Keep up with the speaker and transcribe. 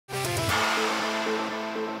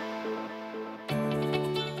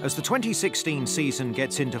As the 2016 season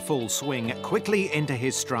gets into full swing, quickly into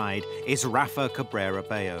his stride is Rafael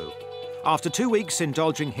Cabrera-Bello. After 2 weeks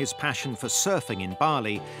indulging his passion for surfing in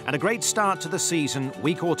Bali and a great start to the season,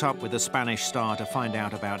 we caught up with the Spanish star to find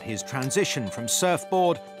out about his transition from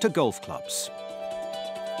surfboard to golf clubs.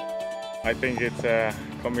 I think it's a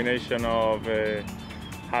combination of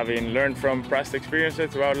having learned from past experiences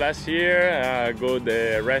throughout last year, good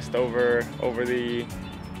rest over the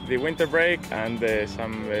winter break, and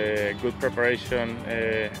some good preparation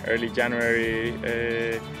early January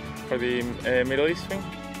for the Middle East swing.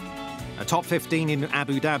 A top 15 in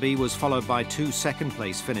Abu Dhabi was followed by 2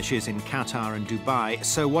 second-place finishes in Qatar and Dubai,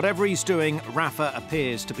 so whatever he's doing, Rafa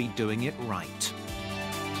appears to be doing it right.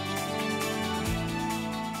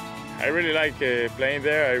 I really like playing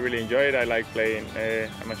there. I really enjoy it. I like playing.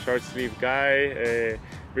 I'm a short sleeve guy.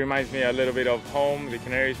 Reminds me a little bit of home, the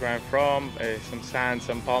Canaries where I'm from. Some sand,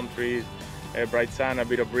 some palm trees, bright sun, a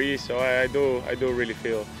bit of breeze. So I do really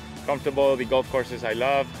feel comfortable. The golf courses I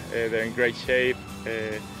love. They're in great shape.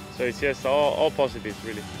 So it's just all positives,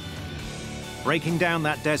 really. Breaking down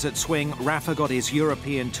that desert swing, Rafa got his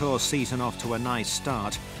European Tour season off to a nice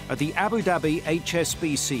start at the Abu Dhabi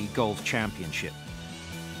HSBC Golf Championship.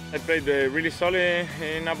 I played really solid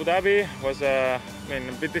in Abu Dhabi. Was a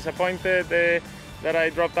bit disappointed that I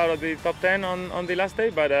dropped out of the top 10 on the last day,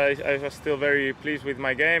 but I was still very pleased with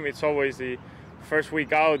my game. It's always the first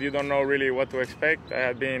week out, you don't know really what to expect. I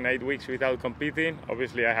had been 8 weeks without competing.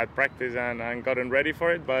 Obviously I had practice and gotten ready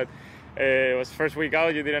for it, but it was first week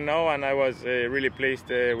out, you didn't know, and I was really pleased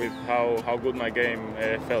with how good my game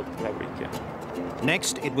felt that week. Yeah.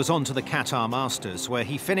 Next, it was on to the Qatar Masters, where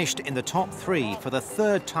he finished in the top 3 for the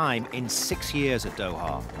 3rd time in 6 years at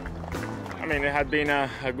Doha. I mean, it had been a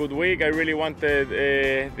good week. I really wanted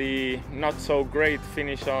the not so great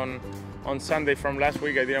finish on Sunday from last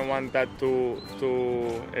week. I didn't want that to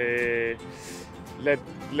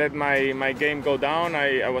let my game go down.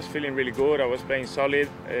 I was feeling really good. I was playing solid.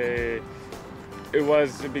 It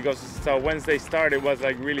was because it's a Wednesday start. It was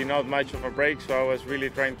like really not much of a break, so I was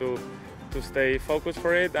really trying to stay focused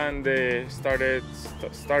for it, and started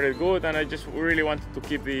good, and I just really wanted to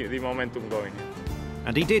keep the momentum going.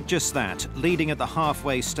 And he did just that, leading at the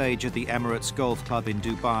halfway stage at the Emirates Golf Club in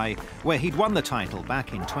Dubai, where he'd won the title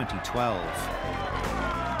back in 2012.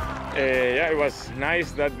 Yeah, it was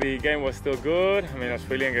nice that the game was still good. I mean, I was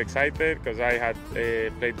feeling excited because I had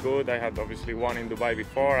played good. I had obviously won in Dubai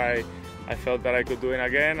before. I felt that I could do it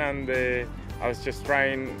again, and I was just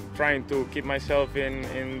trying to keep myself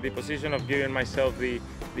in the position of giving myself the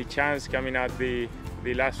chance coming out the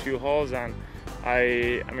last few holes. And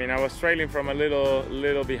I mean, I was trailing from a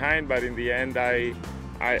little behind, but in the end, I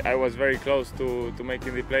was very close to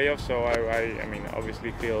making the playoffs. So I mean,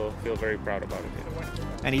 obviously feel very proud about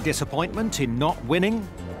it. Any disappointment in not winning?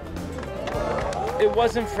 It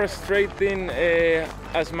wasn't frustrating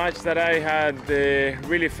as much that I had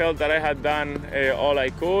really felt that I had done all I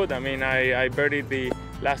could. I mean, I birdied the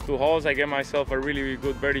last 2 holes. I gave myself a really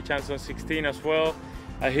good birdie chance on 16 as well.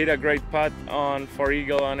 I hit a great putt for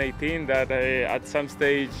eagle on 18 that at some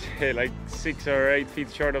stage, like 6 or 8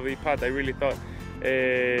 feet short of the putt, I really thought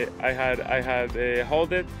I had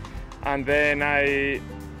hold it. And then I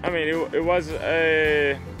mean,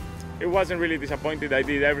 it wasn't really disappointed. I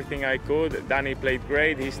did everything I could. Danny played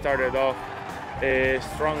great. He started off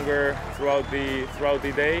stronger throughout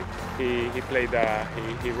the day.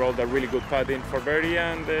 He rolled a really good putt in for birdie,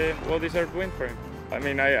 and well-deserved win for him. I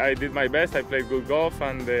mean, I did my best. I played good golf,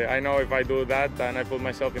 and I know if I do that and I put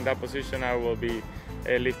myself in that position, I will be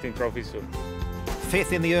lifting trophies soon.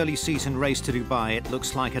 5th in the early season race to Dubai, it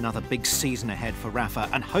looks like another big season ahead for Rafa,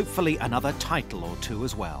 and hopefully another title or 2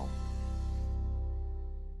 as well.